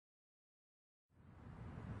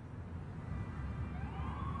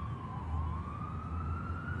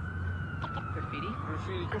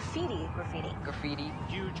Graffiti. Graffiti.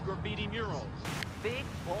 Huge graffiti murals. Big,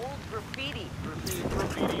 bold graffiti.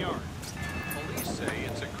 Graffiti art. Police say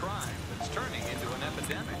it's a crime that's turning into an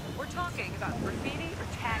epidemic. We're talking about graffiti or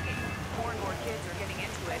tagging. More and more kids are getting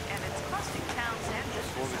into it, and it's costing towns and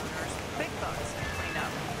business owners big bucks to clean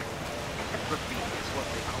up. Graffiti is what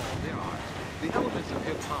they call their art. The elements of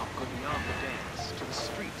hip-hop go beyond the dance to the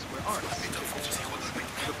streets where artists live.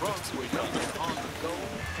 The Bronx where young men on the go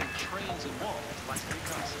paint trains and walls like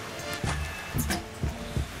Picasso.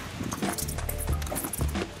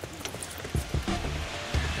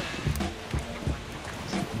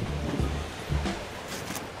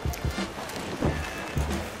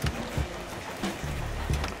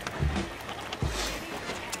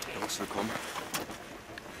 Willkommen.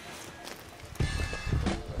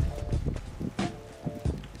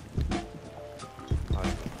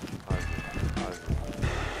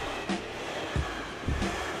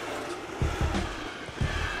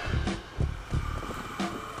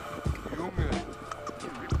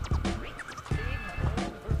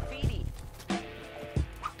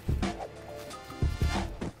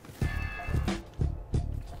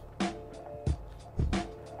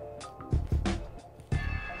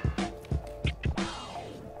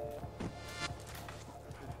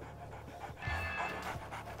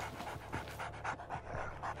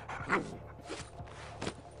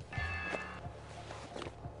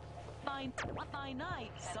 By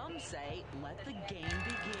night, some say, let the game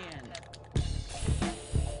begin.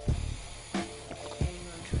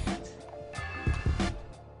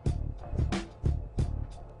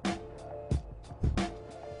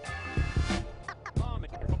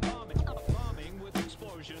 Bombing with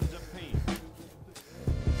explosions of paint.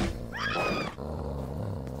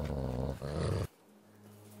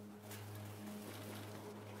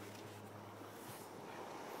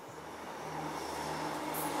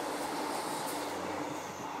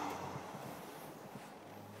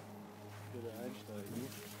 Einsteigen.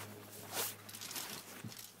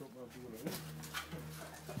 Guck mal, wo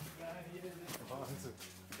Wahnsinn.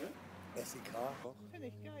 SEK. Finde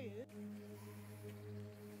ich geil.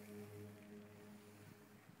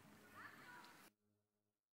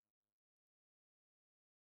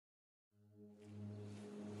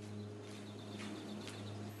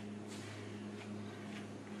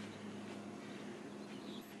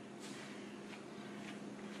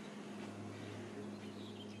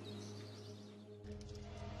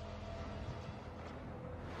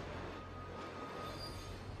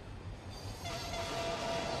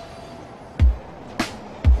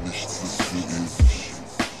 Nichts ist für ewig,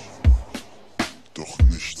 doch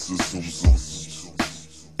nichts ist umsonst,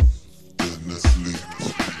 denn es lebt.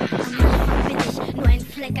 Bin ich nur ein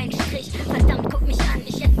Fleck, ein Strich, verdammt, guck mich an,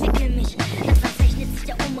 ich entwickel mich. Es verzeichnet sich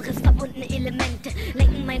der Umriss, verbundene Elemente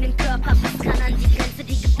lenken meinen Körper bis ran an die Grenze,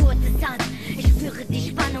 die Geburt ist hart. Ich spüre die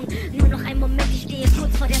Spannung, nur noch ein Moment, ich stehe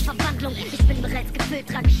kurz vor der Verwandlung. Ich bin bereits gefüllt,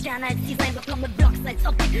 trage Sterne als Design, bekomme Blocks als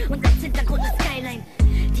Optik und als Hintergrund eine Skyline.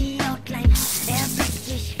 Die Outline erweckt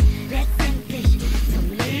mich letztendlich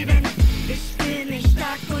zum Leben. Ich fühle mich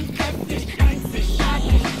stark und kräftig,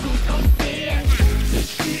 einzigartig, gut aussehend.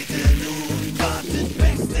 Ich stehe nun, wartet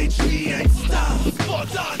Backstage wie ein Star.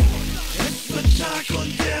 Fortan, es wird Tag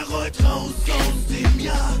und er rollt raus aus dem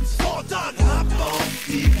Jahr. Fortan, ab auf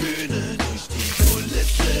die Bühne, durch die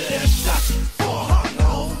Kulisse der Stadt. Vorhang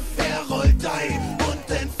auf, er rollt ein und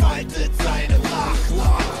entfaltet seine Macht.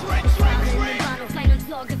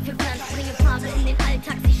 Sorge für Glanz, bringe Farbe in den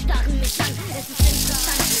Alltag, sie starren mich an. Es ist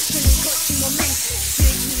interessant, für einen kurzen Moment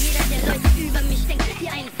fühlt wie jeder der Leute über mich denkt. Die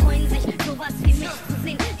einen freuen sich, sowas wie mich zu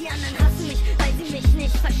sehen. Die anderen hassen mich, weil sie mich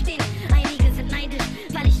nicht verstehen. Einige sind neidisch,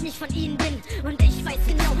 weil ich nicht von ihnen bin. Und ich weiß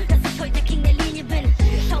genau, dass ich heute der King der Linie bin.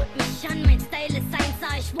 Schaut mich an, mein Style ist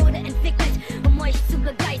 1A. Ich wurde entwickelt, um euch zu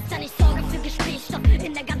begeistern. Ich sorge für Gesprächsstoff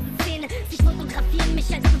in der ganzen Szene. Sie fotografieren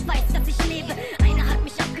mich als Beweis, dass ich lebe. Einer hat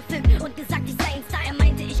mich abgefilmt und gesagt, ich sei ein Star. Er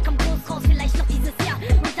meinte, ich komm groß raus, vielleicht noch dieses Jahr.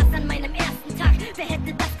 Und das an meinem ersten Tag. Wer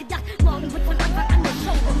hätte das gedacht? Morgen wird von Anfang an eine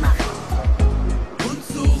Show gemacht. Und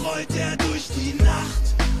so rollt er durch die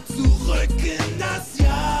Nacht, zurück in das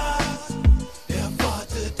Jahr. Er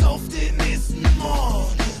wartet auf den nächsten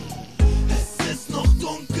Morgen. Es ist noch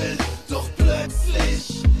dunkel, doch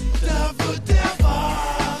plötzlich, da wird er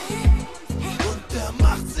wach. Und er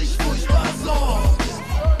macht sich furchtbar Sorgen.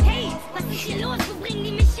 Hey, was ist hier los? Wo bringen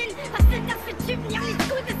die mich hin? Was sind das für Typen? Die haben nichts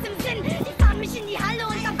Gutes im Sinn. Die fahren mich in die Halle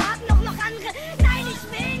und da warten auch noch andere. Nein, ich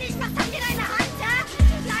will nicht. Was habt ihr in deiner Hand, hä?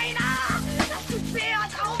 Nein, das tut weh,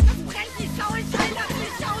 hört auf. Das brennt die Sau. Ich halte das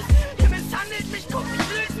nicht aus. Ihr misshandelt mich, guck, ich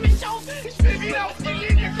löse mich auf. Ich will wieder auf die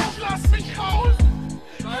Linie, guck, lass mich raus.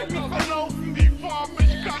 Mir verlaufen die Farben,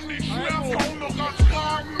 ich kann nicht mehr. Kaum noch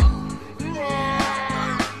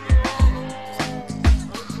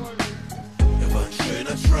Er war ein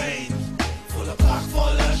schöner Train, voller Pracht,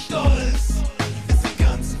 voller Stolz. Ist den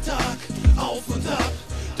ganzen Tag auf und ab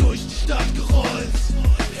durch die Stadt gerollt.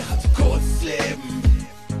 Er hatte kurzes Leben,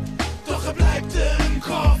 doch er bleibt im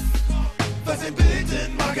Kopf, weil sein Bild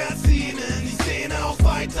in Magazinen die Szene auch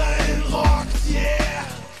weiterhin rockt, yeah!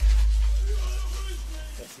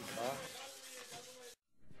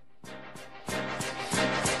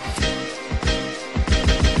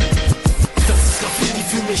 Das ist Graffiti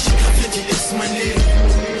für mich, Graffiti ist mein Leben.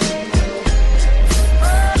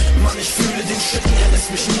 Mann, ich fühle den Shit, er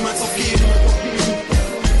lässt mich niemals aufgeben.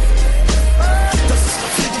 Das ist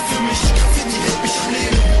Graffiti für mich, Graffiti hält mich am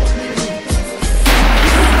Leben.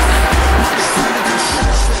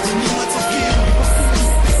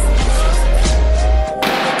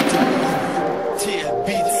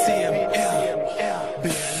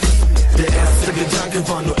 Gedanke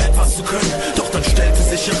war nur etwas zu können, doch dann stellte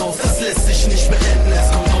sich heraus, das lässt sich nicht mehr enden. Es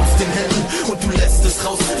kommt aus den Händen und du lässt es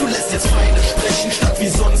raus. Du lässt jetzt Pfeile sprechen, statt wie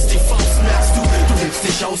sonst die Faust. Merkst du, du lebst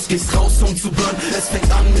dich aus, gehst raus, um zu burnen. Es fängt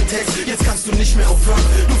an mit Text, jetzt kannst du nicht mehr aufhören.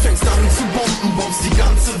 Du fängst an zu bomben, bombst die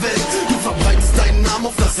ganze Welt. Du verbreitest deinen Namen,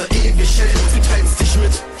 auf dass er ewig hält. Du teilst dich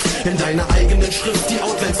mit in deiner eigenen Schrift. Die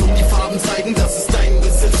Outlines um die Farben zeigen, das ist dein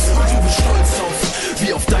Besitz. Und du bist stolz drauf,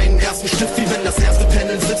 wie auf deinen ersten Stift, wie wenn das erste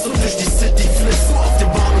Panel sitzt und durch die City flitzt. Du auf dem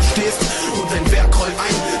Bahnhof stehst und dein Werk rollt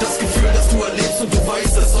ein. Das Gefühl, das du erlebst und du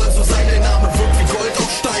weißt, es soll so sein. Dein Name wirkt wie Gold auf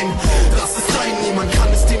Stein. Das ist dein, niemand kann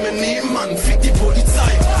es dir mehr nehmen, Mann. Fick die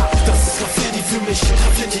Polizei. Das ist Graffiti für mich,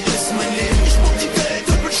 Graffiti ist mein Leben. Ich mobb die Welt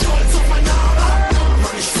und bin stolz auf meinen Namen.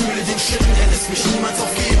 Mann, ich fühle den Shit, er lässt mich niemals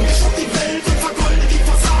aufgeben. Ich mobb die Welt und vergolde die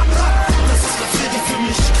Fassaden. Das ist Graffiti für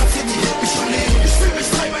mich, Graffiti hält mich am Leben. Ich fühle mich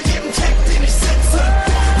frei bei jedem Tag, den ich setze.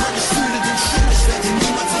 Mann, ich fühle den Shit, ich werde ihn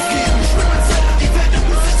niemals aufgeben. Ich bin mein Zeller, die Welt und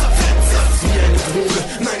muss sich zerfetzen. Das ist wie eine Droge,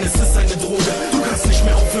 nein, es ist eine Droge. Du kannst nicht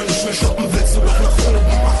mehr aufhören, nicht mehr stoppen, willst du doch nach oben.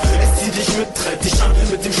 Es zieht dich mit, treibt dich an,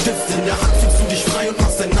 mit dem Stift in der Hand fühlst du dich frei und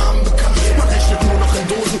machst deinen Namen bekannt. Man rechnet nur noch in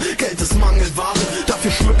Dosen, Geld ist Mangelware.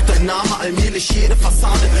 Dafür schmückt dein Name allmählich jede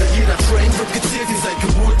Fassade. Jeder Train wird gezählt, wie seit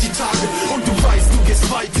Geburt die Tage. Und du weißt, du gehst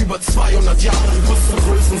weit über 200 Jahre. Du bist ein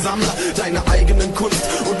Größensammler deiner eigenen Kunst.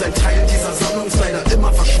 Und ein Teil dieser Sammlung ist leider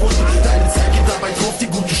immer verschwunden. Deine Zeit geht dabei drauf, die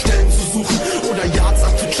guten Stellen zu suchen oder Yards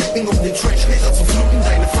abzuchecken, um den Track später zu fluten.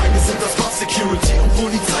 Deine Feinde sind das Bar, Security und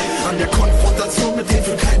Polizei. An der Konfrontation mit denen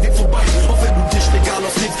führt kein Weg vorbei. Auch wenn du dich legal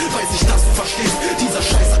auslebst, weiß ich, dass du verstehst. Dieser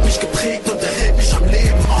Scheiß hat mich geprägt und er hält mich am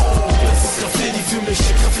Leben. Oh, das ist Graffiti für mich,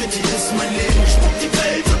 Graffiti ist mein Leben. Ich mobb die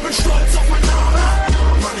Welt und bin stolz auf meinen Namen.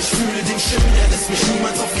 Mann, ich fühle den Shit, er lässt mich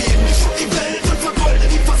niemals aufgeben. Ich mobb die Welt und vergolde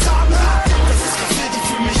die Fassaden. Das ist Graffiti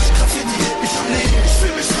für mich, Graffiti hält mich am Leben. Ich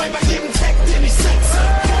fühle mich frei bei jedem Tag, den ich setze.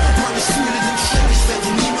 Mann, ich fühle den Shit, ich werde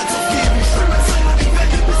ihn niemals aufgeben. Ich bin mein Zeller, die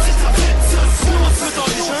Welt und muss sich zerfetzen. Was ist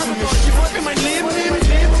los mit euch, Ihr wollt mir mein Leben nehmen?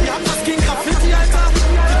 Ihr habt was gegen Graffiti, Alter?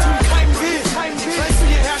 Wir tun keinem weh. Weißt du,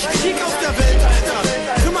 hier herrscht Krieg auf der Welt, Alter.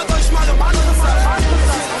 Kümmert euch mal um andere Sachen.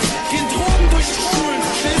 Gehen Drogen durch die Schulen,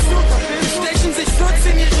 verstehst du? Stechen sich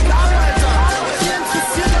 14-Jährige ab, Alter. Ihr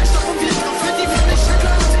interessiert euch doch um die Graffiti, wenn nicht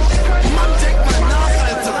können. Mann, denkt mal nach,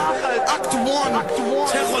 Alter. Act One,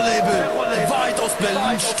 Terrorlabel. Die Wahrheit aus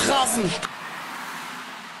Berlin, Straßen. SEK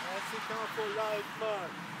for life, man.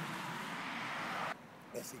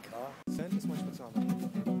 SEK? Cent ist mein Spezialname.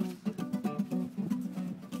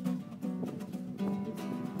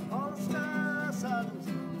 All stars are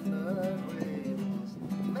the waves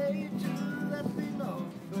made to let me not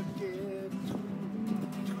forget.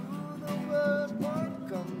 Through the worst part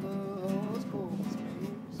come the whole sports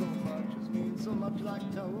mean so much like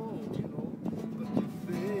told, you know. But your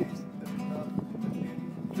face is nothing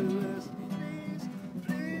interest.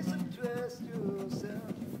 Please address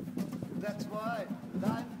yourself. That's why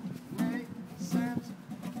life makes sense.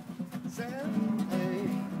 Hey.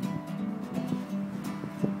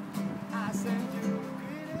 I send you a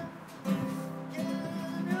greeting,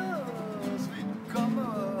 yeah, your sweet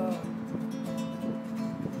comer,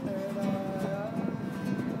 and I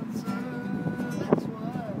answer. That's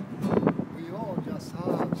why we all just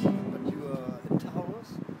halves, but you are in towers.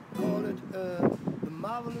 Call it the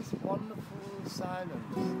marvelous, wonderful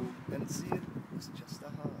silence, and see it as just a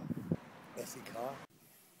half. SEK.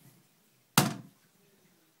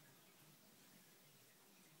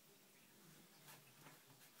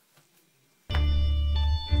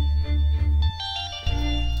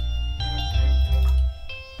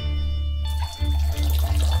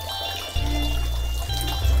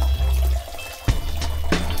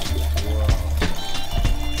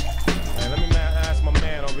 Hey, let me ask my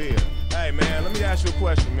man over here. Hey, man, let me ask you a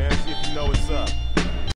question, man. See if you know what's up.